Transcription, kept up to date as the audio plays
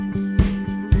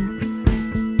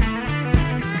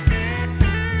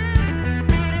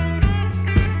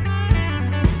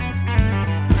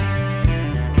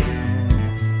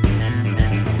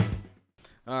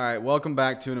welcome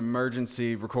back to an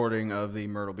emergency recording of the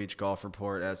Myrtle Beach Golf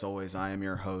Report. As always, I am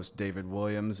your host, David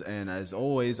Williams, and as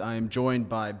always, I am joined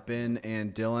by Ben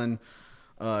and Dylan.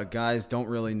 Guys, don't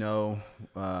really know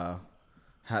how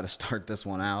to start this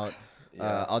one out.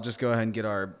 Yeah. I'll just go ahead and get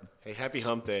our... Hey, happy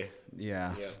hump day.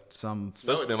 Yeah. It's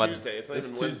Tuesday. It's not even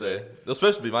Tuesday. Wednesday. It was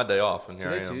supposed to be my day off, and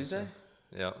here I am. Today Tuesday?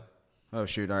 So, yeah. Oh,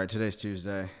 shoot. All right, today's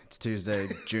Tuesday. It's Tuesday,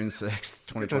 June 6th,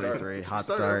 2023. Hot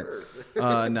start.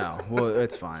 No, well,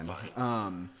 it's fine. It's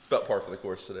about par for the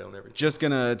course today on everything. Just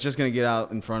gonna get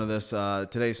out in front of this.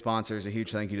 Today's sponsors, a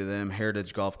huge thank you to them,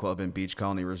 Heritage Golf Club and Beach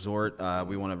Colony Resort.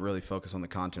 We want to really focus on the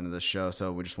content of this show,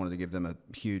 so we just wanted to give them a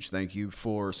huge thank you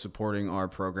for supporting our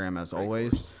program as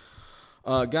always.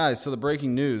 Guys, so the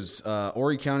breaking news,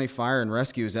 Horry County Fire and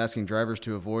Rescue is asking drivers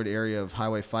to avoid area of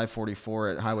Highway 544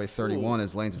 at Highway 31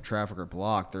 as lanes of traffic are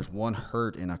blocked. There's one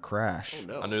hurt in a crash.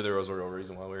 Oh, no. I knew there was a real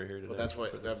reason why we were here today. Well, that's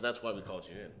why we called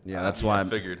you in. Yeah, that's why I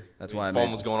figured. That's why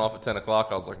phone was going off at 10 o'clock.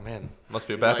 I was like, man, must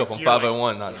be a backup on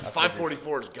 501.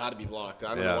 544 has got to be blocked.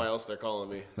 I don't know why else they're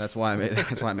calling me. That's why I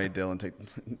made Dylan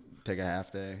take a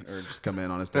half day or just come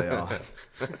in on his day off.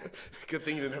 Good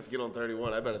thing you didn't have to get on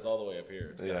 31. I bet it's all the way up here.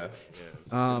 It's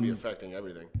it's going to be affecting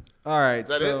everything. All right. Is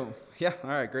that it? Yeah. All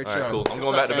right. Great All show. right, cool. I'm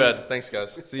going back to bed. Thanks,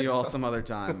 guys. See you all some other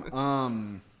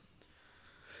time.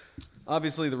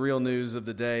 Obviously, the real news of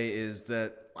the day is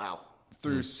that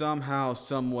through somehow,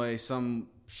 some way, some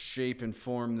shape and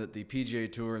form that the PGA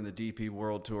Tour and the DP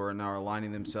World Tour are now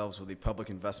aligning themselves with the Public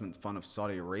Investment Fund of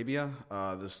Saudi Arabia.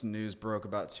 This news broke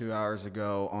about 2 hours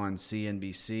ago on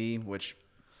CNBC, which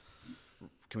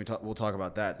we'll talk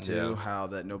about that too, Yeah. how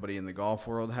that nobody in the golf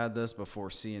world had this before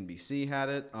CNBC had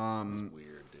it. It's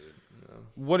weird, dude. Yeah.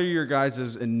 What are your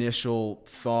guys' initial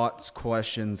thoughts,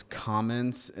 questions,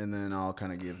 comments, and then I'll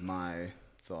kind of give my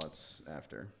thoughts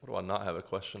after. What do I not have a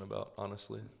question about,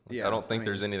 honestly? Yeah, I don't think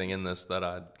there's anything in this that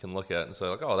I can look at and say,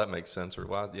 like, oh, that makes sense, or,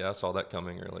 well, yeah, I saw that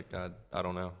coming, or, like, I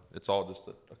don't know. It's all just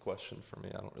a question for me.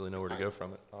 I don't really know where to go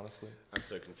from it, honestly. I'm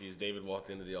so confused. David walked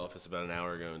into the office about an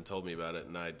hour ago and told me about it,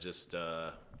 and I just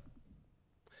thought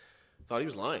he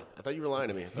was lying. I thought you were lying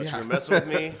to me. I thought you were messing with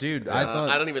me. Dude,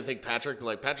 I don't even think Patrick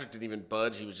didn't even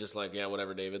budge. He was just like, yeah,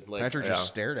 whatever, David. Like, Patrick just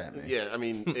stared at me. Yeah, I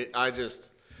mean,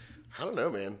 I don't know,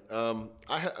 man.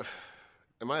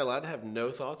 Am I allowed to have no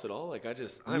thoughts at all? Like,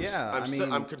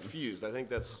 I'm confused. I think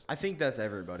that's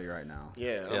everybody right now.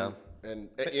 Yeah. And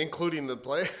including the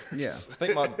players. Yeah.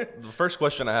 I think the first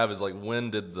question I have is, like,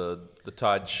 when did the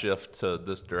tide shift to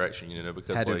this direction? You know,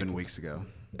 because Had to have been weeks ago.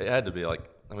 It had to be, like,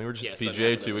 I mean, we were just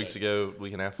PGA 2 weeks ago,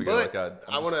 week and a half ago. But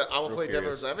I want to play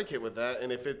devil's advocate with that.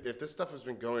 And if this stuff has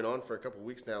been going on for a couple of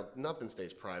weeks now, nothing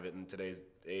stays private in today's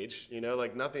age. You know,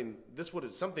 like nothing.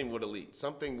 Something would have leaked.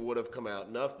 Something would have come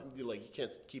out. Nothing. Like, you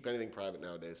can't keep anything private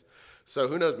nowadays. So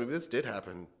who knows? Maybe this did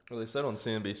happen. Well, they said on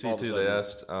CNBC too. They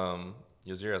asked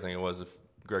Yazir, I think it was, if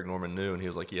Greg Norman knew, and he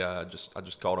was like, "Yeah, I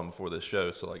just called him before this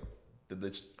show." So, like, did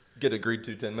they get agreed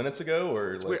to 10 minutes ago,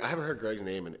 or it's weird. I haven't heard Greg's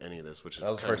name in any of this, which is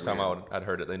that was the first time I'd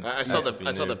heard it. I saw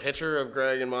the picture of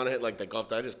Greg and Monahan, like the Golf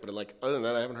Digest, but like other than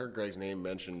that, I haven't heard Greg's name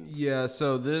mentioned. Yeah,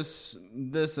 so this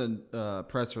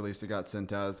press release that got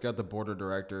sent out, it's got the board of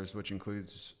directors, which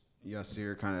includes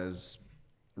Yasir, kind of is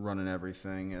running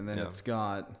everything, and then it's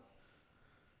got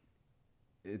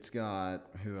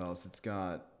who else? It's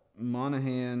got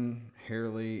Monahan,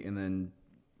 Harley, and then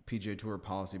PGA Tour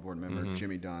Policy Board member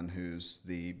Jimmy Dunn, who's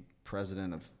the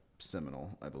president of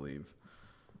Seminole, I believe.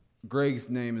 Greg's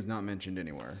name is not mentioned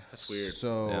anywhere. That's weird.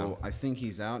 So I think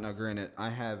he's out. Now, granted, I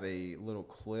have a little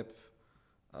clip,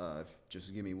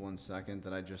 just give me 1 second,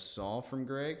 that I just saw from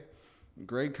Greg.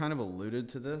 Greg kind of alluded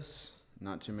to this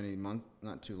not too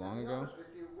long ago. Honest with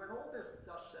you, when all this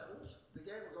dust settles, the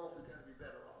game of golf is going to be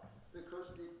better off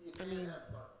because you can't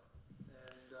have both.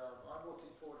 And I'm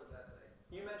looking forward to that day.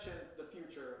 You mentioned the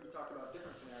future. You talked about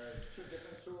different scenarios, 2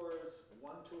 different tours,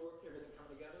 1 tour, everything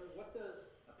coming together. What does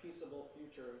a peaceable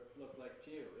future look like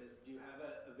to you? Do you have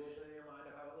a vision in your mind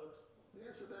of how it looks? The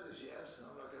answer to that is yes, and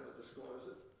I'm not going to disclose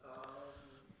it.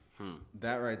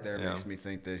 That right there makes me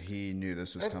think that he knew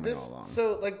this was coming all along.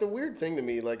 So, like, the weird thing to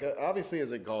me, like, obviously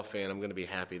as a golf fan, I'm going to be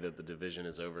happy that the division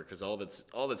is over because all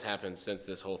that's happened since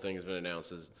this whole thing has been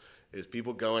announced is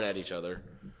people going at each other.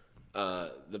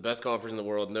 The best golfers in the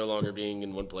world no longer being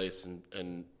in one place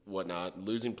and whatnot,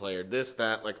 losing player, this,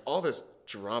 that, like all this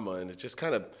drama, and it just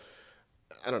kind of,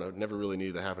 I don't know, never really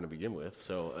needed to happen to begin with.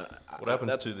 So, what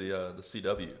happens to the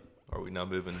CW? Are we now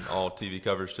moving all TV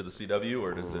coverage to the CW,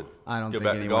 or does it I don't go think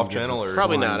back to anyone Golf gives Channel? a Or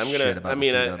Probably flying not. shit about I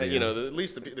mean, the CW. at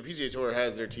least the PGA Tour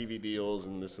has their TV deals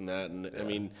and this and that, and I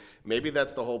mean, maybe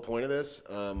that's the whole point of this.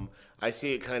 I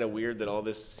see it kind of weird that all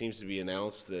this seems to be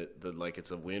announced that like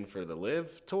it's a win for the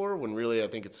Liv Tour, when really I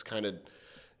think it's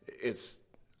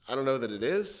I don't know that it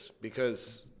is,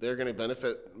 because they're going to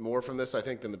benefit more from this, I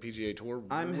think, than the PGA Tour.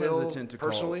 I'm will, hesitant to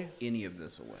personally call any of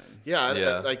this a win.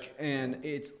 Yeah. And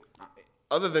it's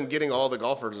other than getting all the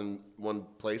golfers in one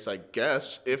place, I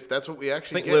guess, if that's what we I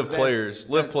actually think get.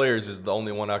 Liv Players is the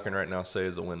only one I can right now say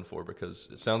is a win for, because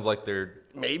it sounds like they're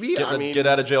Maybe. get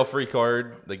out of jail free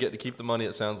card. They get to keep the money.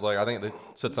 It sounds like. I think they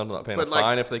said something about paying a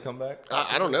fine if they come back.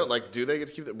 I don't know. Like, do they get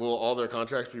to keep will all their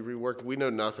contracts be reworked? We know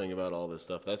nothing about all this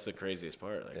stuff. That's the craziest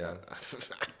part. Like,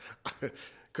 Yeah.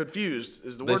 Confused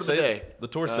is the word of the day. The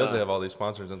tour says they have all these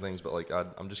sponsors and things, but like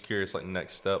I'm just curious, like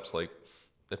next steps, like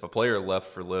if a player left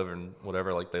for Liv and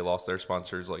whatever, like they lost their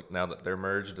sponsors, like now that they're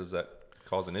merged, does that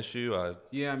cause an issue?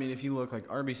 Yeah, I mean, if you look, like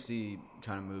RBC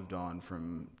kind of moved on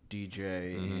from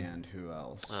DJ and who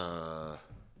else?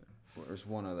 There's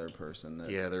one other person that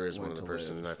there is one went other to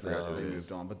person, Liv and I forgot that who they it moved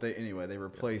is. on. But they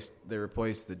replaced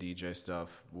the DJ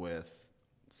stuff with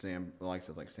the likes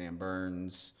of like Sam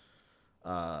Burns,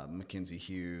 Mackenzie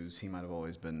Hughes. He might have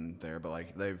always been there, but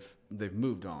like they've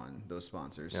moved on, those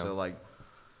sponsors. Yeah. So like,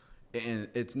 and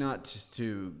it's not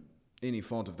to any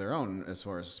fault of their own as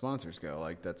far as sponsors go.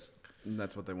 Like that's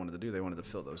what they wanted to do. They wanted to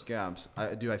fill those gaps.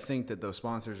 I think that those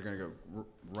sponsors are going to go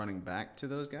running back to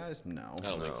those guys? No. I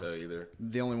don't think so either.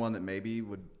 The only one that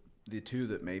the two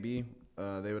that maybe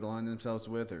they would align themselves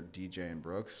with are DJ and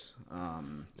Brooks.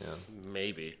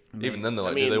 Maybe. Even then,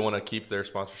 do they want to keep their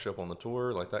sponsorship on the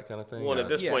tour, like that kind of thing? Well, at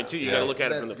this point too, you got to look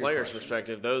at it from That's the a good players' question.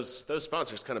 perspective. Those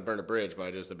sponsors kind of burned a bridge by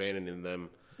just abandoning them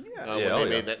when Yeah, they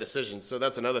made that decision. So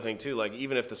that's another thing too. Like,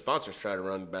 even if the sponsors try to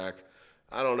run back,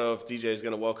 I don't know if DJ is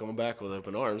going to welcome them back with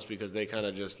open arms, because they kind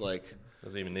of just like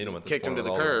Doesn't even need them at this kicked him point to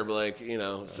the with all curb, like, you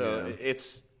know. So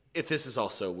this is all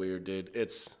so weird, dude.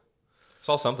 It's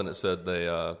Saw something that said they,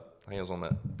 I think it was on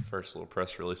that first little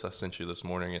press release I sent you this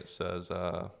morning. It says,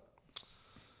 let's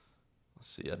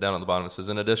see, down at the bottom it says,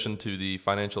 in addition to the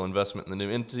financial investment in the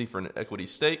new entity for an equity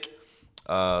stake,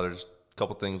 there's a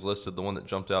couple things listed. The one that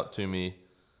jumped out to me,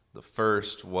 the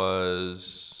first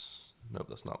was, nope,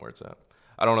 that's not where it's at.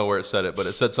 I don't know where it said it, but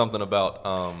it said something about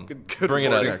good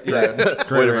bringing reporting. a Great way to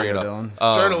bring it radio, up.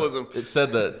 Dylan. journalism. It said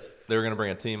that they were going to bring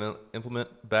a team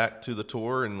implement back to the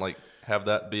tour and like have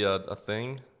that be a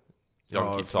thing. Y'all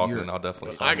can keep if talking, you're- and I'll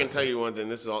definitely. I can tell you one thing.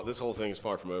 This whole thing is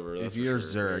far from over. That's If for you're sure.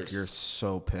 Zurich, you're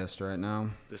so pissed right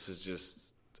now. This is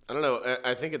just. I don't know.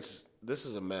 I think this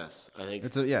is a mess. I think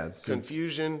It's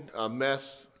confusion, a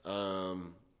mess. I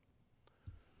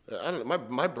don't know.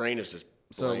 My brain is just.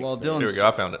 So blank, while man. Dylan's Here we go.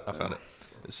 I found it.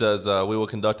 It says, we will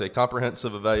conduct a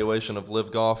comprehensive evaluation of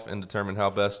Liv Golf and determine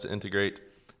how best to integrate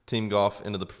team golf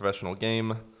into the professional game.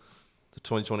 The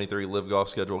 2023 Liv Golf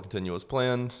schedule will continue as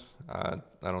planned. I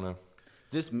don't know.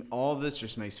 all of this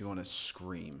just makes me want to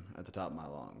scream at the top of my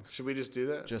lungs. Should we just do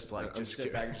that? Just like I'm just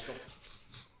sit kidding. back and just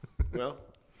go.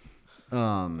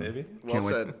 Well, Maybe. well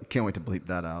said. Can't wait to bleep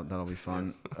that out. That'll be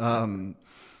fun.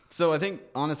 So I think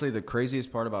honestly the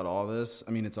craziest part about all this,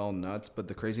 I mean it's all nuts, but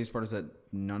the craziest part is that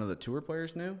none of the tour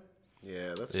players knew.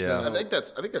 Yeah, that's. Yeah. I think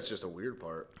that's just a weird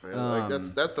part. Right? Like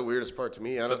that's the weirdest part to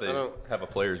me. I They don't. have a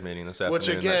players meeting this afternoon. Which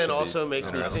That again should be also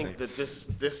makes me interesting. think that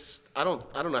this I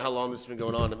don't know how long this has been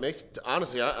going on. It makes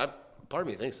honestly I part of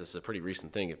me thinks this is a pretty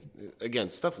recent thing. If again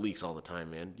stuff leaks all the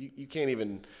time, man. They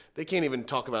can't even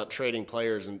talk about trading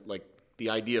players and like the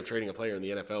idea of trading a player in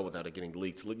the NFL without it getting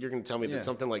leaked. You're going to tell me that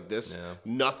something like this,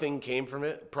 nothing came from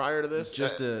it prior to this?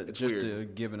 It's weird. to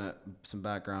give some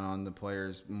background on the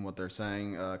players and what they're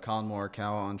saying. Colin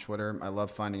Morikawa on Twitter. I love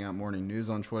finding out morning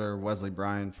news on Twitter. Wesley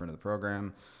Bryan, friend of the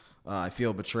program. I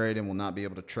feel betrayed and will not be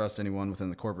able to trust anyone within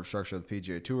the corporate structure of the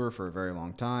PGA Tour for a very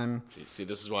long time. See,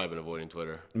 this is why I've been avoiding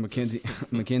Twitter.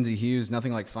 Mackenzie Hughes,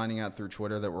 nothing like finding out through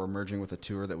Twitter that we're merging with a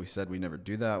tour that we said we never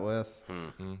do that with.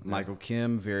 Michael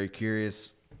Kim, very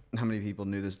curious how many people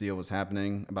knew this deal was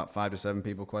happening. About 5 to 7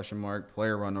 people, ?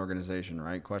 Player run organization,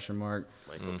 right? ?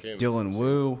 Michael Kim. Dylan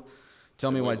Wu. Tell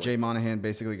me why Jay Monahan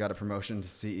basically got a promotion to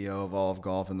CEO of all of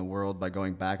golf in the world by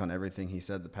going back on everything he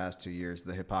said the past 2 years.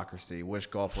 The hypocrisy. Wish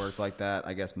golf worked like that.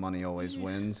 I guess money always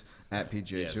wins at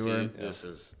PGA Tour. This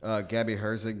is Gabby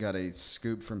Herzig got a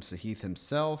scoop from Sahith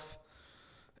himself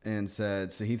and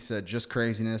Sahith said, just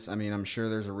craziness. I mean, I'm sure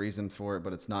there's a reason for it,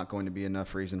 but it's not going to be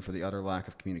enough reason for the utter lack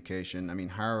of communication. I mean,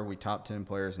 how are we top 10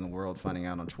 players in the world finding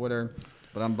out on Twitter?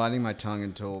 But I'm biting my tongue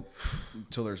until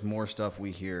there's more stuff we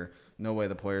hear. No way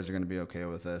the players are going to be okay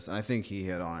with this. And I think he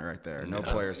hit on it right there. No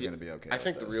players are going to be okay. I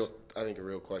think with this. a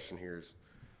real question here is,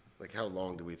 like, how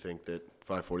long do we think that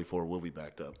 544 will be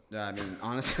backed up? Yeah, I mean,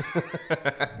 honestly,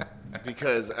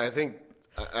 Because I think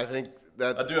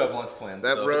that I do have lunch plans.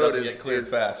 That so road if it doesn't is- get cleared is-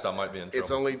 fast, I might be in trouble.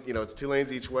 it's only it's 2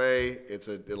 lanes each way. It's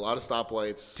a lot of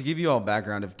stoplights. to give you all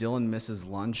background, if Dylan misses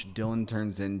lunch, Dylan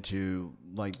turns into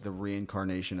like the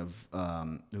reincarnation of.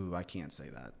 I can't say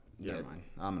that. Yeah. Never mind.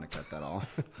 I'm going to cut that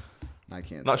off. I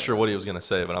can't. Not say sure what he was going to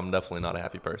say, but I'm definitely not a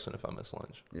happy person if I miss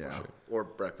lunch. that. Yeah. Or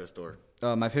breakfast, or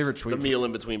My favorite the tweet. meal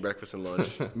in between breakfast and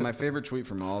lunch. My favorite tweet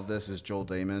from all of this is Joel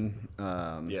Damon,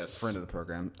 Yes. friend of the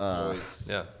program. Always.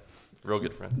 Yeah, real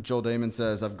good friend. Joel Damon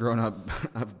says, "I've grown up.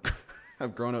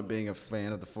 I've grown up being a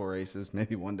fan of the Four Aces.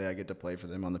 Maybe one day I get to play for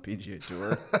them on the PGA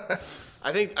Tour."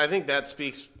 I think that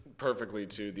speaks perfectly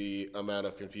to the amount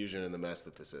of confusion and the mess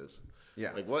that this is.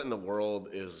 Yeah. Like, what in the world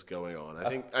is going on?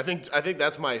 I think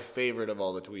that's my favorite of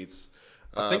all the tweets.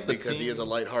 think the because he has a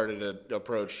lighthearted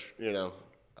approach.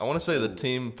 I want to say the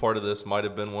team part of this might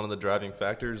have been one of the driving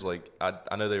factors. Like,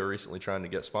 I know they were recently trying to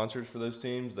get sponsors for those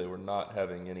teams. They were not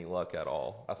having any luck at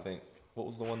all. I think, what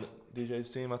was the one that DJ's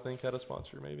team, I think, had a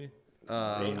sponsor maybe?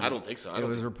 I don't think so. It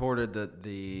was reported that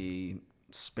the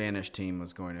Spanish team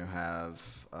was going to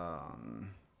have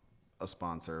a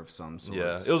sponsor of some sort.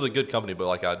 Yeah, it was a good company,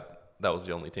 but that was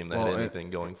the only team that had anything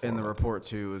going for And the them. report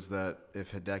too is that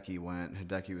if Hideki went,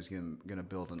 Hideki was going to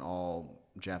build an all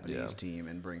Japanese Yeah. team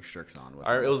and bring Strix on with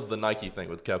It him. was the Nike thing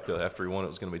with Koepka. After he won, it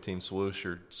was going to be Team Swoosh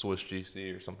or Swoosh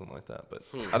GC or something like that. But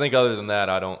I think other than that,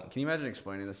 I don't. Can you imagine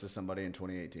explaining this to somebody in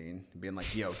 2018, being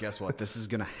like, "Yo, guess what? This is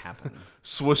going to happen."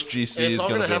 Swoosh GC And is it's all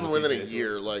going going to to happen within a PGA Tour.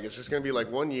 year. Like, it's just going to be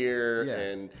like 1 year, Yeah.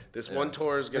 and this one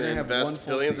tour is going They're to gonna have one invest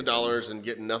full billions of season. dollars and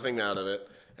get nothing out of it.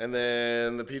 And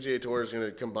then the PGA Tour is going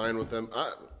to combine with them.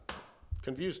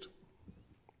 Confused.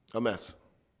 A mess.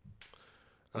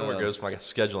 I don't know where it goes from like a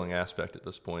scheduling aspect at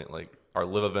this point. Like, are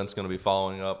Liv events going to be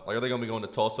following up? Like, are they going to be going to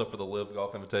Tulsa for the Liv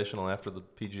Golf Invitational after the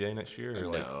PGA next year? Or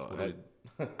like, No, what do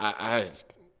we- I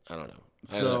don't know.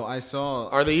 So I saw.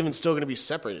 Are they even still going to be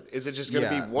separated? Is it just going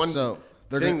to Yeah, be one so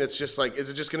they're thing gonna- that's just like, is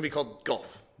it just going to be called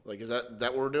golf? Like, is that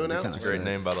what we're doing now? kinda Great sick.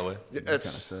 name, by the way. It's, Kinda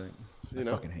sick. you I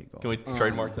know, fucking hate golf. Can we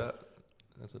trademark that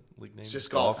as a league name? It's just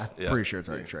golf. Yeah. Pretty sure it's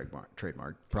already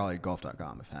trademarked. Probably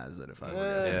golf.com if has it. If I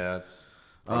ever guess. Yeah, it's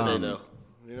what do they know?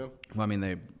 You know? Well, I mean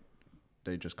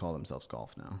they just call themselves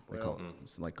golf now. They Well, call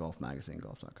it's like Golf Magazine,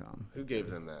 golf.com. Who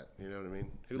gave them that? You know what I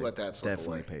mean? Who let that slip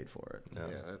Definitely away? paid for it.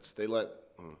 Yeah, they let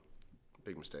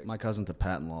big mistake. My cousin's a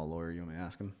patent law lawyer. You want me to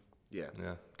ask him? Yeah,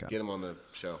 yeah. get him on the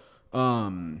show.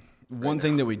 One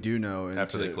thing that we do know, and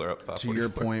After to, they clear up to your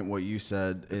 544. point, what you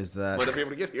said is that Might not be able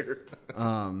to get here.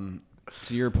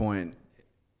 to your point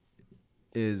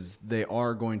is they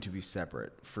are going to be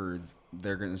separate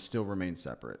they're going to still remain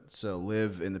separate. So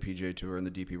Liv in the PGA Tour and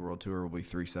the DP World Tour will be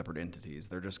 3 separate entities.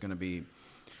 They're just going to be,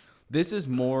 this is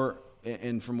more,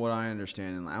 and from what I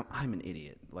understand, and I'm an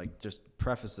idiot, like just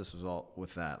preface this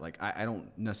with that. Like I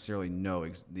don't necessarily know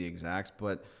the exacts,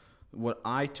 but what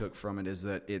I took from it is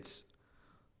that it's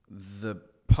the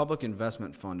Public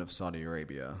Investment Fund of Saudi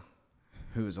Arabia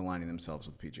who is aligning themselves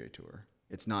with the PGA Tour.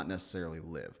 It's not necessarily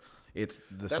Liv. It's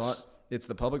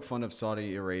the Public Fund of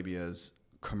Saudi Arabia's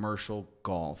commercial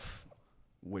golf,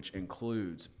 which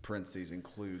includes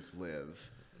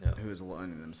Liv, who is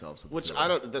aligning themselves with. Which the tour. I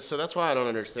don't. So that's why I don't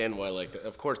understand why. Like,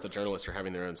 of course, the journalists are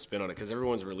having their own spin on it because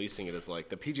everyone's releasing it as like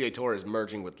the PGA Tour is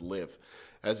merging with Liv,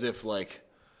 as if like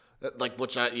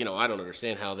which I don't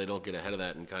understand how they don't get ahead of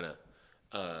that and kind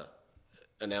of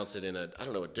announce it in a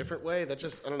different way. That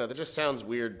just sounds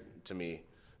weird to me.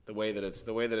 The way that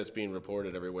it's being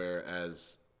reported everywhere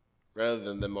as rather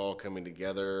than them all coming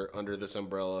together under this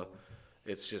umbrella,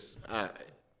 it's just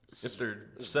If they're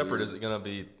separate, is it going to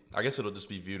be? I guess it'll just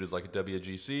be viewed as like a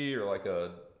WGC or like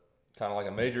a kind of like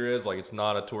a major is. Like, it's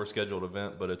not a tour scheduled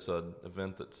event, but it's an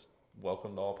event that's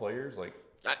welcome to all players. Like,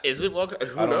 is it welcome?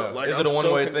 Who I don't knows? know. Like, Is I'm it a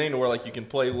one-way so thing to where like you can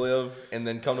play Live and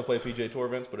then come to play PGA Tour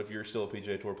events, but if you're still a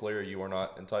PGA Tour player, you are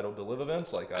not entitled to Live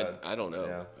events? Like, I don't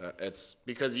know. Yeah. It's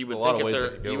because you would A lot think of if ways they're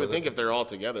they could go with it. if they're all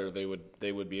together, they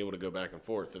would be able to go back and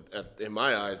forth. In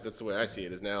my eyes, that's the way I see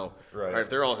it. Is now, Right. all right, if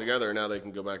they're all together, now they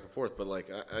can go back and forth. But like,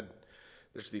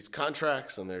 there's these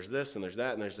contracts, and there's this, and there's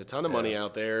that, and there's a ton of money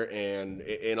out there, and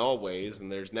in all ways, and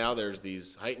there's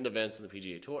these heightened events in the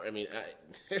PGA Tour. I mean,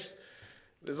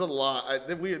 there's a lot.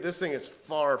 This thing is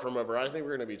far from over. I think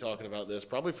we're going to be talking about this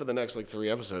probably for the next like 3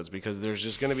 episodes because there's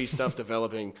just going to be stuff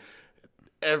developing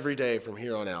every day from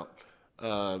here on out.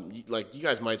 Like you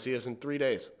guys might see us in 3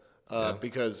 days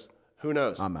because Who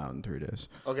knows? I'm out in 3 days.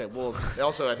 Okay, well,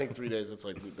 also, I think 3 days, it's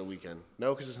like the weekend.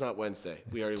 No, because it's not Wednesday.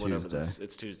 We already went over this.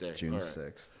 It's Tuesday. June All right.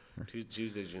 6th.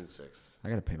 Tuesday, June 6th. I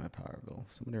got to pay my power bill.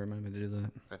 Somebody remind me to do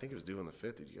that. I think it was due on the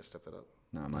 5th. Did you guys step that up?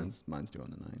 No, mine's due on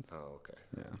the 9th. Oh, okay.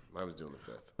 Yeah. Mine was due on the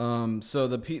 5th. So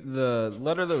the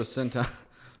letter that was sent out,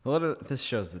 this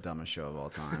show's the dumbest show of all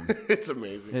time. It's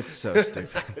amazing. It's so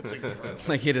stupid. It's a good one.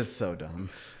 Like, it is so dumb.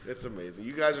 It's amazing.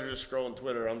 You guys are just scrolling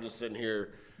Twitter. I'm just sitting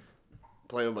here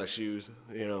playing with my shoes,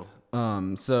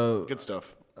 So Good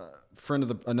stuff.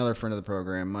 another friend of the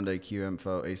program, Monday Q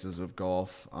Info, Aces of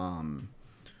Golf,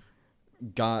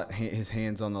 got his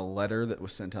hands on the letter that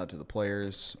was sent out to the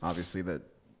players. Obviously, that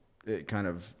it kind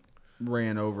of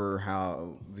ran over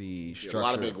how the structure. A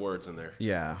lot of big words in there.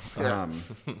 Yeah.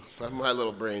 My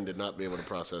little brain did not be able to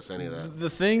process any of that. The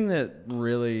thing that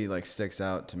really sticks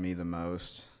out to me the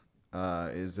most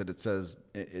is that it says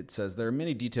there are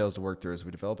many details to work through as we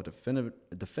develop a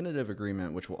definitive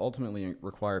agreement, which will ultimately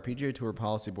require PGA Tour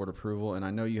Policy Board approval. And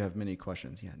I know you have many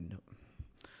questions. Yeah, no.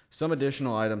 Some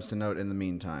additional items to note in the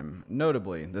meantime.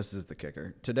 Notably, this is the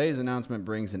kicker. Today's announcement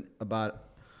brings about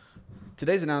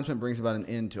an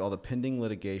end to all the pending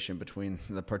litigation between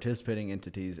the participating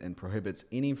entities and prohibits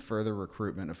any further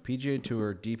recruitment of PGA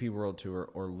Tour, DP World Tour,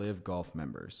 or Live Golf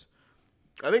members.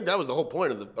 I think that was the whole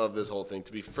point of this whole thing,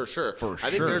 to be for sure. I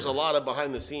think there's a lot of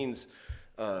behind the scenes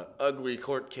ugly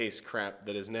court case crap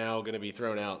that is now going to be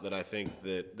thrown out that I think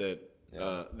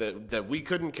that we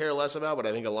couldn't care less about, but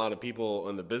I think a lot of people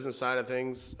on the business side of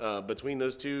things between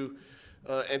those two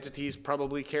entities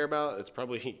probably care about. It's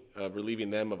probably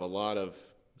relieving them of a lot of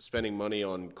spending money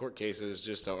on court cases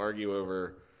just to argue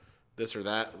over this or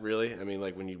that, really. I mean,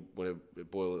 when you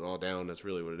boil it all down, that's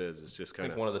really what it is. It's just kind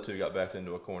of... I think one of the two got backed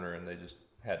into a corner, and they just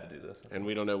had to do this. And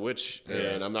we don't know which,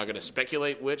 and I'm not going to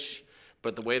speculate which,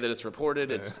 but the way that it's reported,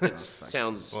 it just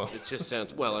sounds,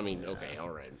 well, I mean, okay, all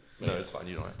right. No, it's fine.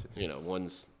 You don't have to.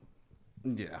 One's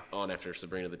on after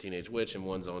Sabrina the Teenage Witch, and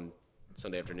one's on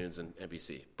Sunday afternoons in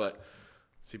NBC. But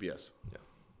CBS. Yeah.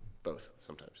 Both,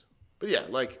 sometimes. But yeah,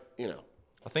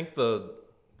 I think the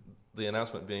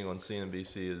announcement being on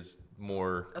CNBC is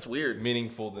more that's weird,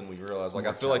 meaningful than we realize.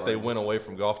 I feel like they went away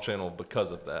from Golf Channel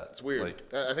because of that. It's weird.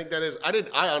 I think that is.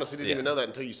 I honestly didn't even know that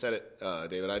until you said it,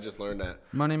 David. I just learned that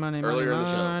money earlier in the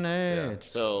show. Yeah.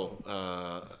 So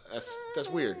that's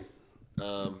weird.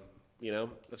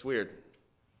 That's weird.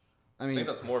 I think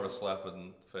that's more of a slap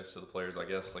in the face to the players, I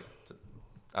guess.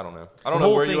 I don't know. I don't know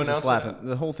where you announce it.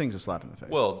 The whole thing's a slap in the face.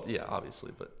 Well, yeah,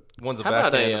 obviously, but one's a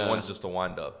backhand and one's just a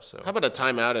wind up. So how about a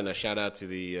timeout and a shout out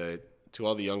to to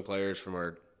all the young players from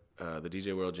our the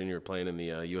DJ World Junior playing in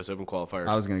the U.S. Open qualifiers.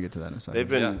 I was going to get to that in a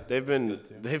second. They've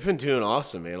been doing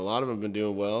awesome, man. A lot of them have been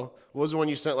doing well. What was the one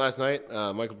you sent last night?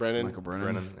 Michael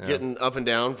Brennan. Getting up and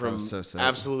down from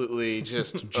absolutely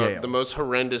just the most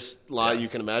horrendous lie you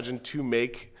can imagine to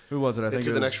make. Who was it? I think it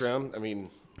was the next round. I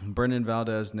mean, Brendan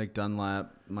Valdez, Nick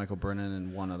Dunlap, Michael Brennan,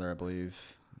 and one other, I believe.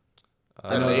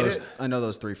 I know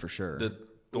those three for sure. Did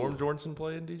Thorne Jorgensen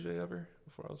play in DJ ever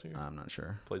before I was here? I'm not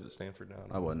sure. Plays at Stanford now.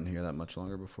 I wasn't here that much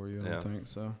longer before you, I don't think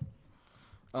so.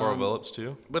 Carl Phillips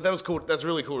too. But that was cool. That's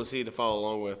really cool to see, to follow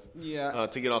along with. Yeah.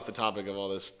 To get off the topic of all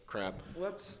this crap.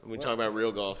 We talk about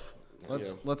real golf.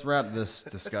 Let's wrap this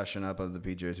discussion up of the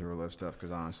PGA Tour Live stuff,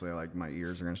 because honestly, my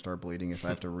ears are going to start bleeding if I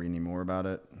have to read any more about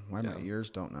it. Why my ears?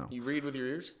 Don't know. You read with your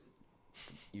ears?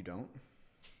 You don't?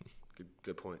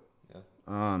 Good point. Yeah.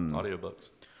 Audiobooks.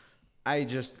 I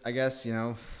guess,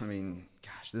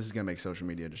 gosh, this is going to make social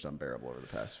media just unbearable over the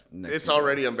past next It's few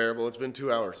already days. Unbearable. It's been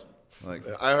 2 hours.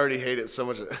 I already hate it so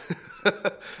much.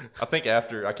 I think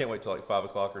I can't wait till 5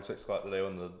 o'clock or 6 o'clock today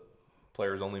when the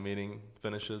players only meeting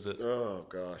finishes at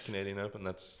Canadian Open.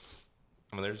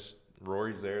 There's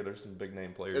Rory's there. There's some big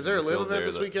name players. Is there a Live event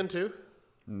this weekend too?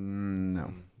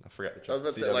 No. I forgot to check. I was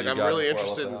about to say, I'm really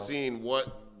interested in seeing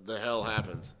what the hell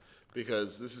happens,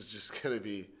 because this is just going to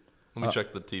be. Let me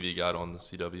check the TV guide on the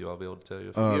CW. I'll be able to tell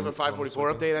you. Do you have a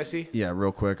 544 update, I see? Yeah,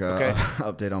 real quick. Okay.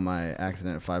 Update on my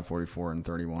accident at 544 and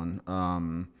 31.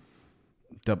 From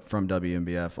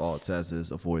WMBF, all it says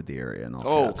is avoid the area. And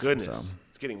all caps, goodness. So.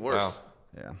 It's getting worse.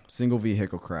 Wow. Yeah. Single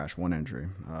vehicle crash, 1 injury.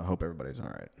 Hope everybody's all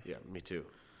right. Yeah, me too.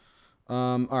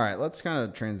 All right, let's kind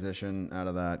of transition out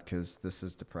of that, because this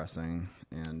is depressing.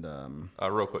 And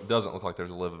real quick, doesn't look like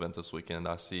there's a Live event this weekend.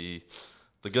 I see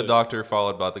the Good Doctor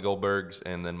followed by the Goldbergs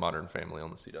and then Modern Family on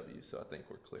the CW. So I think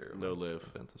we're clear. No Live.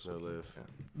 Event this no weekend. Live.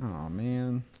 Yeah. Oh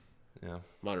man. Yeah.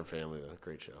 Modern Family though,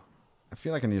 great show. I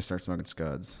feel like I need to start smoking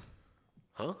scuds.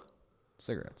 Huh?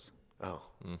 Cigarettes. Oh.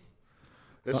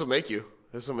 This will make you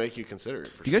consider it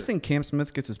for sure. Do you guys think Cam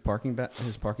Smith gets his parking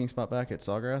spot back at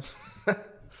Sawgrass? I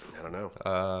don't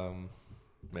know.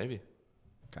 Maybe.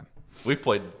 We've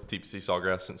played TPC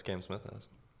Sawgrass since Cam Smith has.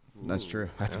 That's true.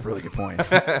 That's a really good point.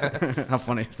 How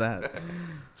funny is that?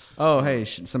 Oh, hey,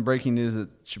 some breaking news that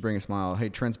should bring a smile. Hey,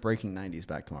 Trent's Breaking 90s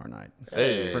back tomorrow night.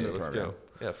 Hey, friend of the let's program.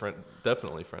 go. Yeah,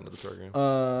 definitely friend of the program.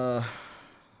 Uh, I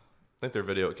think their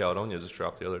video at Caledonia just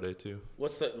dropped the other day too.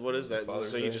 What is that? Father's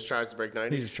So he Day. just tries to break he's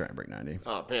 90? just trying to break 90.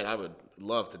 Oh, man, I would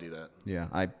love to do that. Yeah,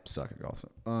 I suck at golf.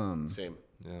 So. Same.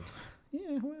 Yeah.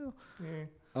 Yeah,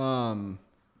 well.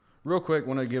 Real quick,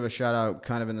 want to give a shout out,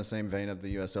 kind of in the same vein of the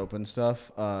U.S. Open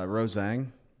stuff. Rose Zhang.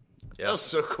 Yeah. That was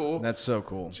so cool. That's so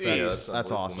cool. Jeez. That's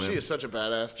unbelievable, awesome. She is such a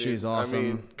badass, dude. She's awesome. I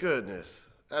mean, goodness.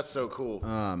 That's so cool.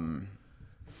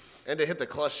 And to hit the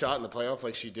clutch shot in the playoff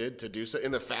like she did, to do so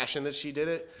in the fashion that she did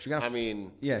it, She got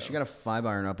she got a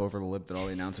 5-iron up over the lip that all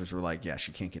the announcers were like, yeah,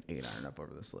 she can't get 8-iron up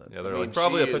over this lip. Yeah, they're I like mean,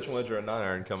 probably a she pitch is- wedge or a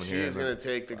 9-iron coming she here. is going to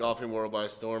take the golfing world by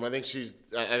storm. I think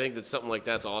that something like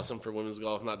that's awesome for women's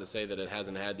golf. Not to say that it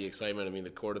hasn't had the excitement. I mean,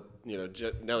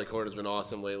 Nelly Korda's been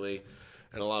awesome lately,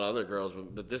 and a lot of other girls.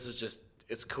 But this is just,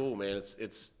 it's cool, man.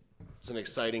 It's an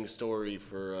exciting story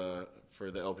for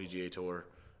the LPGA Tour,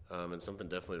 and something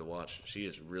definitely to watch. She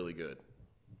is really good.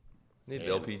 Need the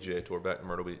LPGA Tour back in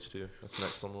Myrtle Beach too. That's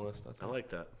next on the list. I like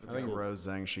that. I think Rose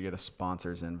Zhang should get a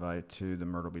sponsor's invite to the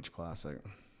Myrtle Beach Classic.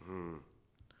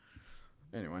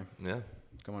 Anyway, Yeah.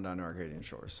 come on down to Arcadian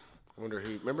Shores. I wonder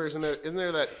who. Remember, isn't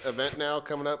there that event now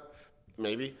coming up?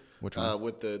 Maybe. Which one?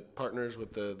 With the partners,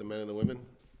 with the men and the women.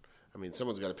 I mean,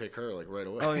 someone's got to pick her like right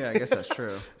away. Oh, yeah, I guess that's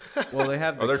true. Well, they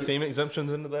have Are there team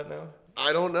exemptions into that now?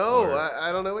 I don't know.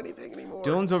 I don't know anything anymore.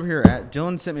 Dylan's over here.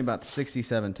 Dylan sent me about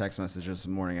 67 text messages this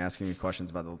morning asking me questions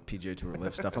about the PGA Tour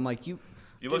Live stuff. I'm like, You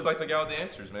look like the guy with the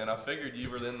answers, man. I figured you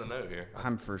were in the know here.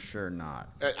 I'm for sure not.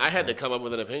 I had to come up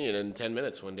with an opinion in 10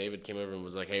 minutes when David came over and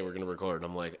was like, "Hey, we're going to record." And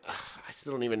I'm like, I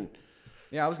still don't even.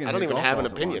 Yeah, I don't even have an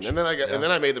opinion. And then and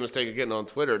then I made the mistake of getting on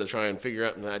Twitter to try and figure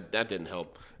out, and that didn't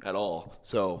help at all.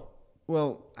 So.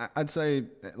 Well, I'd say,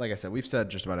 like I said, we've said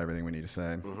just about everything we need to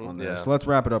say on this. Yeah. So let's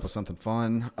wrap it up with something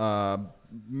fun.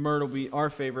 Myrtle Beach, our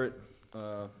favorite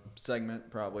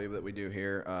segment probably that we do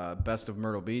here, Best of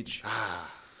Myrtle Beach.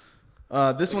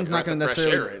 This one's not going to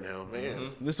necessarily right now,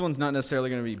 man. This one's not necessarily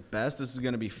going to be best. This is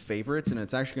going to be favorites, and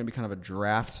it's actually going to be kind of a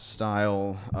draft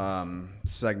style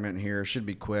segment here. Should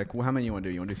be quick. Well, how many you want to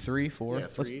do? You want to do 3, 4? Yeah,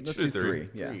 3 each. Let's Do do 3. three.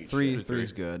 Yeah, Three. three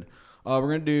is good. We're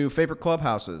going to do favorite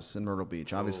clubhouses in Myrtle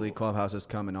Beach. Obviously, clubhouses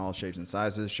come in all shapes and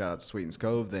sizes. Shout out to Sweetens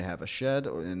Cove. They have a shed.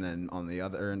 And then on the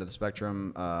other end of the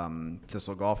spectrum,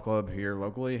 Thistle Golf Club here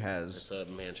locally has... It's a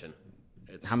mansion.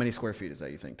 It's How many square feet is that,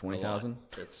 you think? 20,000?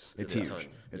 It's It's a huge. ton.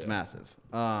 It's Yeah. massive.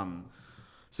 So I'm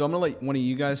going to let one of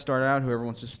you guys start out, whoever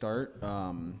wants to start.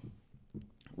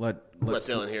 Let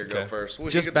Dylan here go Okay. first. Well,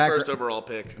 Just you get the back- first overall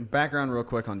pick. Background real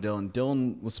quick on Dylan.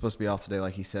 Dylan was supposed to be off today,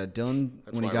 like he said. Dylan,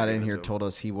 That's when he why got we're in giving it here, to him. told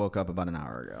us he woke up about an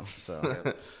hour ago.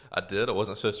 So I did. I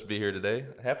wasn't supposed to be here today.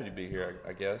 Happy to be here,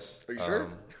 I guess. Are you sure?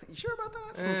 you sure about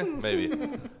that? Maybe.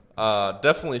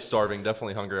 Definitely starving.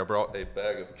 Definitely hungry. I brought a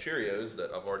bag of Cheerios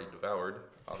that I've already devoured,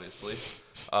 obviously.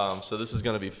 So this is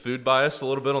going to be food biased a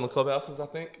little bit on the clubhouses, I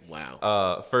think.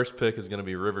 Wow. First pick is going to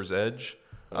be River's Edge.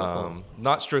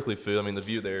 Not strictly food. I mean, the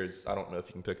view there is, I don't know if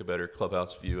you can pick a better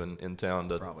clubhouse view in town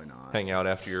to Probably not. hang out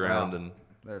after your round. Well, And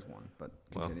there's one, but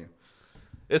continue.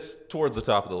 it's towards the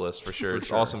top of the list for sure. It's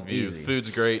sure. awesome view. Easy. Food's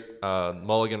great.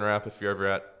 Mulligan wrap, if you're ever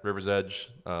at River's Edge.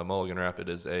 Mulligan wrap, it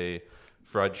is a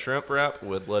fried shrimp wrap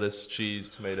with lettuce, cheese,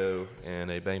 tomato, and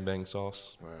a bang bang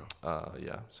sauce. Wow.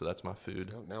 Yeah, so that's my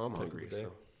food. Now I'm hungry.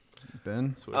 So.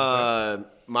 Ben?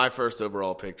 My first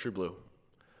overall pick, True Blue.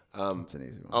 It's an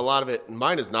easy one. A lot of it,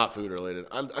 mine is not food related.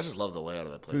 I just love the layout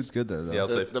of that place. Food's good, though. Yeah, I'll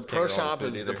say The can't pro go wrong shop with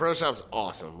food is either. the pro shop's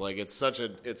awesome. Like it's such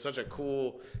a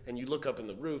cool, and you look up in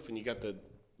the roof and you got the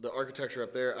architecture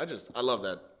up there. I love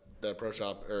that pro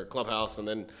shop or clubhouse, and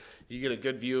then you get a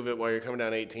good view of it while you're coming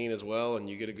down 18 as well, and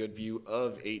you get a good view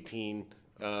of 18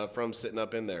 from sitting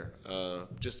up in there.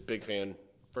 Just big fan.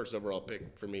 First overall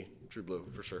pick for me, True Blue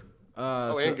for sure.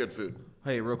 And good food.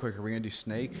 Hey, real quick, are we going to do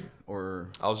snake or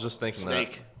I was just thinking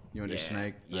Snake. you want to do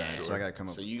snake? Yeah. All right, so I got to come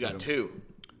up So with you two. got two.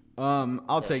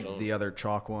 I'll take the other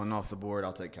chalk one off the board.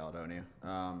 I'll take Caledonia.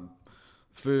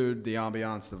 Food, the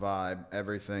ambiance, the vibe,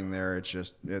 everything there.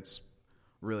 It's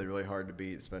really, really hard to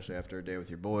beat, especially after a day with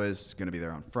your boys. Going to be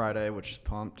there on Friday, which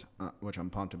I'm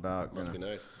pumped about. Must be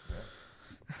nice.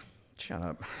 Shut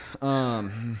up.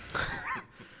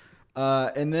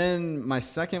 And then my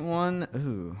second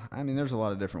one, I mean, there's a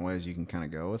lot of different ways you can kind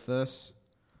of go with this.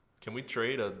 Can we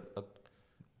trade a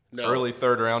No. early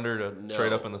third rounder to No.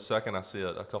 trade up in the second? I see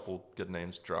a couple good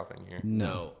names dropping here.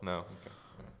 No. No.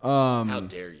 Okay. How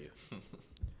dare you?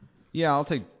 Yeah, I'll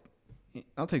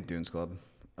take Dunes Club.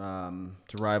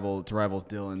 to rival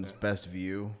Dylan's best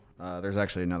view. There's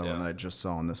actually another one that I just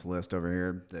saw on this list over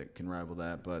here that can rival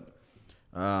that. But,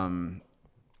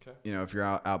 if you're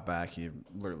out back, you're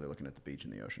literally looking at the beach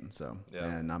and the ocean. So,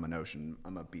 and I'm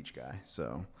a beach guy.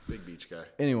 So Big beach guy.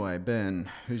 Anyway, Ben,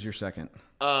 who's your second?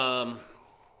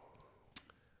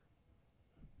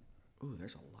 Ooh,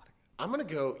 there's a lot of. I'm going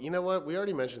to go, you know what? We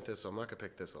already mentioned Thistle. I'm not going to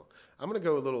pick Thistle. I'm going to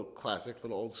go a little classic, a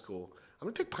little old school. I'm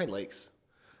going to pick Pine Lakes.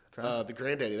 Okay. The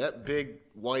Granddaddy, that big,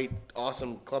 white,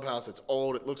 awesome clubhouse. It's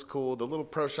old. It looks cool. The little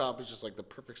pro shop is just like the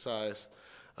perfect size.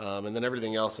 And then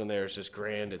everything else in there is just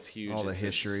grand. It's huge. All the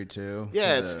history too.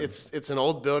 Yeah, it's an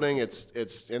old building.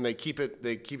 And they keep it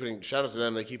in, shout out to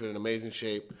them. They keep it in amazing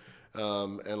shape.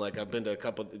 And like I've been to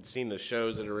seen the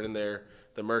shows that are in there,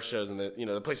 the merch shows, and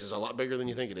the place is a lot bigger than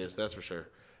you think it is. That's for sure.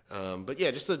 But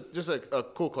yeah, just a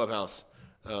cool clubhouse,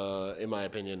 in my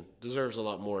opinion, deserves a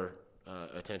lot more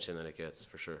attention than it gets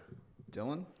for sure.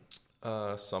 Dylan?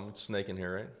 So I'm snaking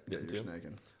here, right? Yeah, you're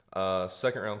snaking.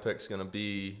 Second round pick is going to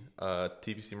be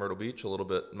TPC Myrtle Beach, a little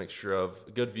bit mixture of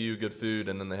good view, good food,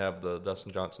 and then they have the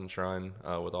Dustin Johnson Shrine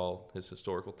with all his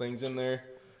historical things in there,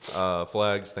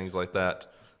 flags, things like that.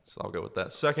 So I'll go with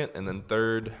that second. And then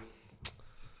third, I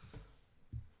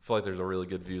feel like there's a really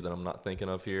good view that I'm not thinking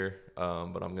of here,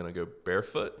 but I'm going to go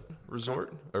Barefoot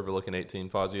Resort overlooking 18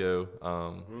 Fazio.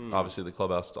 Obviously, the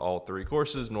clubhouse to all three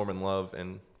courses, Norman Love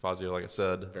and Fazio, like I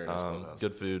said. Very nice clubhouse.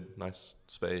 Good food, nice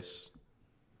space,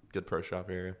 good pro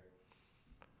shop area.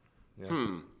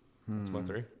 Yeah. That's my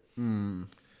three.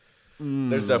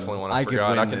 There's definitely one I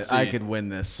forgot. I could win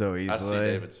this so easily. I see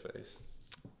David's face.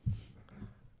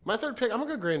 My third pick, I'm going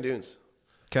to go Grand Dunes.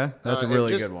 Okay, that's a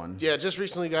really good one. Yeah, just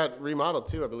recently got remodeled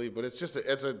too, I believe. But it's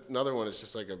another one. It's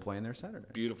just like a playing there Saturday.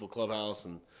 Beautiful clubhouse,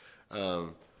 and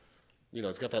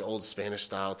it's got that old Spanish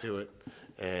style to it,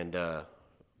 and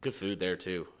good food there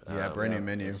too. Yeah, brand new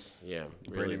menu.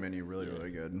 Brand new menu, really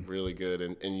good. Really good,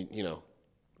 and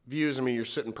views. I mean, you're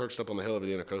sitting perched up on the hill over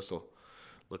the Intercoastal,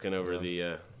 looking over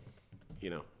the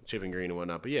Chipping Green and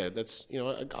whatnot. But yeah, that's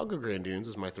I'll go Grand Dunes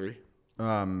as my three.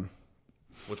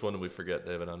 Which one did we forget,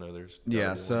 David? I know there's...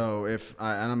 so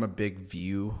I'm a big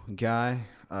view guy,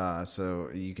 so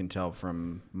you can tell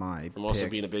from my From also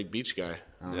being a big beach guy,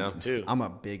 too. I'm a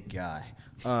big guy.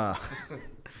 I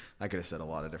could have said a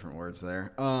lot of different words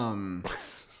there.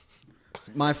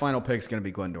 My final pick is going to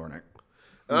be Glen Dornick.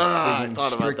 I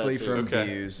thought about that, too. From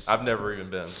views. I've never even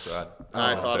been, so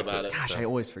I thought about it. Gosh, I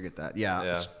always forget that.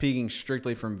 Yeah, speaking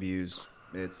strictly from views,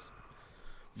 it's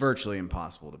virtually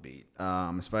impossible to beat,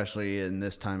 especially in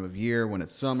this time of year when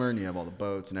it's summer and you have all the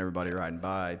boats and everybody riding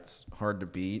by. It's hard to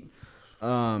beat.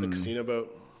 The casino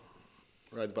boat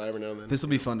rides by every now and then. This will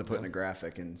be fun to put in a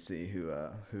graphic and see who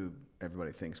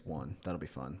everybody thinks won. That'll be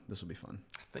fun. This will be fun.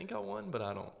 I think I won, but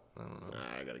I don't know.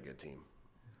 I got a good team.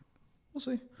 We'll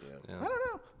see. Yeah. I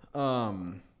don't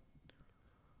know.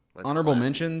 Honorable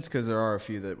mentions, because there are a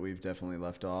few that we've definitely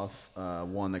left off.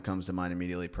 One that comes to mind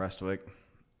immediately, Prestwick.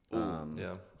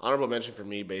 Honorable mention for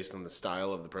me, based on the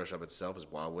style of the pro shop itself, is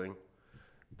Wild Wing.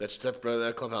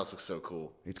 That clubhouse looks so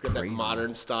cool. It's got crazy. That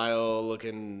modern style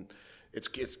looking.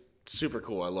 It's super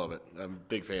cool. I love it. I'm a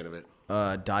big fan of it.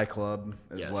 Die Club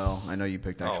as well. I know you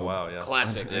picked actual. Oh wow, yeah.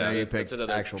 Classic. I know you picked that's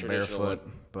another actual Barefoot,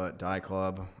 but Die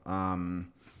Club.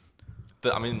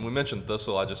 I mean, we mentioned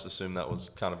Thistle. I just assumed that was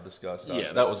kind of discussed.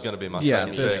 Yeah, that was going to be my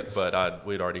second pick, Thistle. but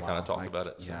we'd already kind of talked about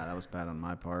it. So. Yeah, that was bad on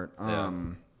my part.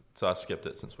 So I skipped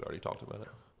it since we already talked about it.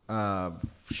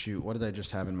 Shoot, what did I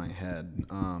just have in my head?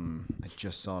 I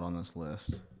just saw it on this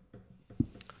list.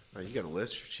 Oh, you got a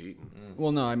list? You're cheating.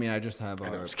 Well, no, I mean, I just have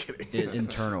I'm just kidding.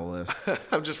 Internal list.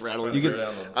 I'm just rattling through.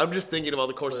 I'm just thinking of all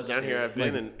the courses down here I've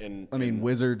been in. I mean,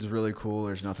 Wizard's really cool.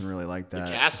 There's nothing really like that.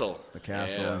 The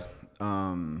Castle.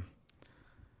 Yeah.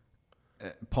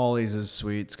 Paulie's is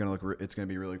sweet. It's gonna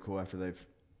be really cool after they've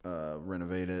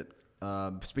renovated it.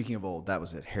 Speaking of old, that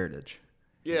was it. Heritage.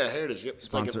 Yeah, Heritage. Yep.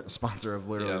 Sponsor of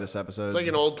literally this episode. It's like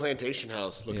an old plantation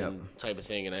house looking type of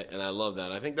thing, and I love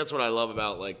that. I think that's what I love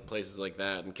about like places like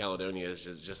that in Caledonia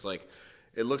is just like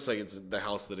it looks like it's the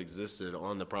house that existed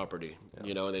on the property,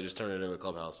 and they just turn it into a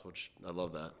clubhouse, which I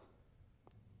love that.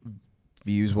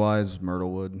 Views wise,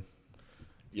 Myrtlewood.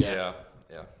 Yeah.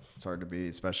 It's hard to beat,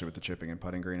 especially with the chipping and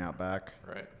putting green out back.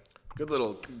 Right. Good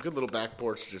little back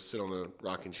porch to just sit on the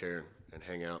rocking chair and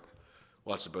hang out,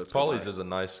 watch the boats. Paulie's is a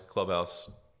nice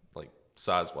clubhouse, like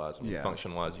size wise. I mean,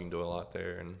 function wise, you can do a lot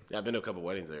there. And I've been to a couple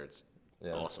weddings there. It's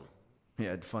awesome.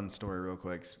 Yeah, fun story real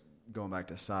quick. Going back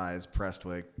to size,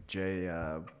 Prestwick, Jay,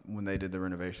 when they did the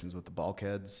renovations with the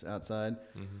bulkheads outside,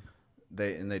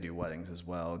 they do weddings as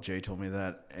well. Jay told me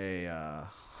that a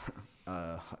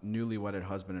newly wedded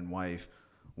husband and wife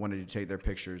wanted to take their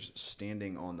pictures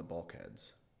standing on the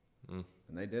bulkheads, and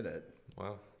they did it.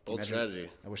 Wow. Bold strategy.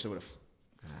 I wish they would have.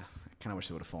 I kind of wish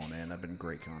they would have fallen in. That'd been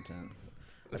great content.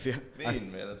 I feel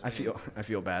Mean, man. That's I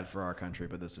feel bad for our country,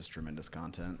 but this is tremendous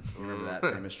content. Remember that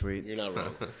famous tweet? You're not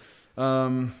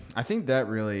wrong. I think that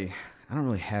really. I don't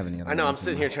really have any other. I know. I'm ones in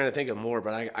sitting my- here trying to think of more,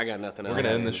 but I got nothing else. We're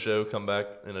gonna end this show, come back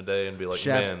in a day, and be like,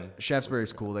 man,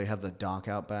 Shaftesbury's cool. They have the dock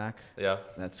out back. yeah.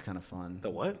 That's kind of fun. The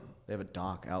what? They have a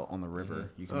dock out on the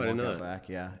river. You can Oh, I walk didn't know out that. back.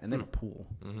 Yeah, and they have a pool.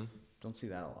 Don't see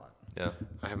that a lot. Yeah.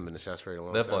 I haven't been to Shaftesbury in a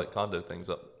long They have time. like condo things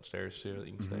upstairs too that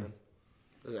you can stay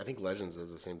in. I think Legends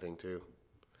does the same thing too.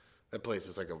 That place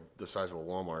is like the size of a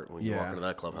Walmart when you walk into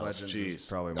that clubhouse. Legends is Jeez,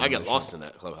 probably I get one lost in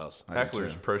that clubhouse. I do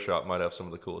Hackler's too. Pro Shop might have some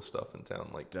of the coolest stuff in town,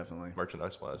 like Definitely.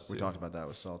 merchandise wise too. We talked about that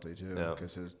with Salty too, Yeah.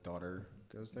 because his daughter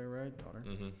goes there, right? Daughter.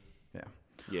 Yeah.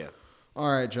 Yeah.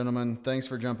 All right, gentlemen. Thanks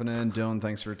for jumping in. Dylan,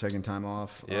 thanks for taking time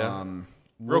off. Yeah.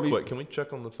 We'll Real quick, can we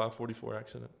check on the 544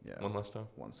 accident? Yeah. One last time.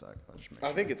 1 sec. I'll just make I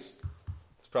sure. think it's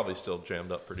Probably still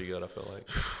jammed up pretty good, I feel like.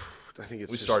 it's We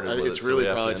just- started with it's it, so really we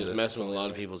have to probably end just it. messing with a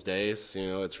lot of people's days. You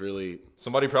know, it's really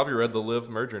Somebody probably read the Liv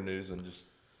merger news and just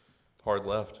hard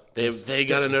left. they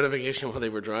got a notification while they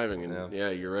were driving, and Yeah.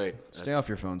 you're right. Stay off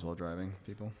your phones while driving,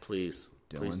 people. Please,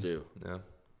 please Dylan. do, Yeah.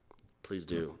 please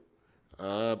do.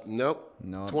 Nope.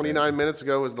 No, 29 minutes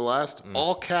ago was the last.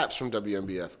 All caps from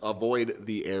WMBF. Avoid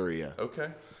the area. Okay.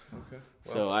 Well,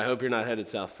 So I hope you're not headed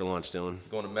south for lunch, Dylan.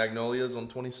 going to Magnolias on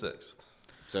 26th.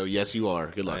 So yes, you are.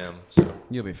 Good luck. I am. So.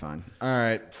 You'll be fine. All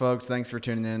right, folks. Thanks for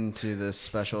tuning in to this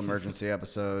special emergency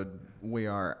episode. We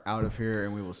are out of here,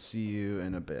 and we will see you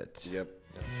in a bit. Yep.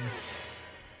 Yeah.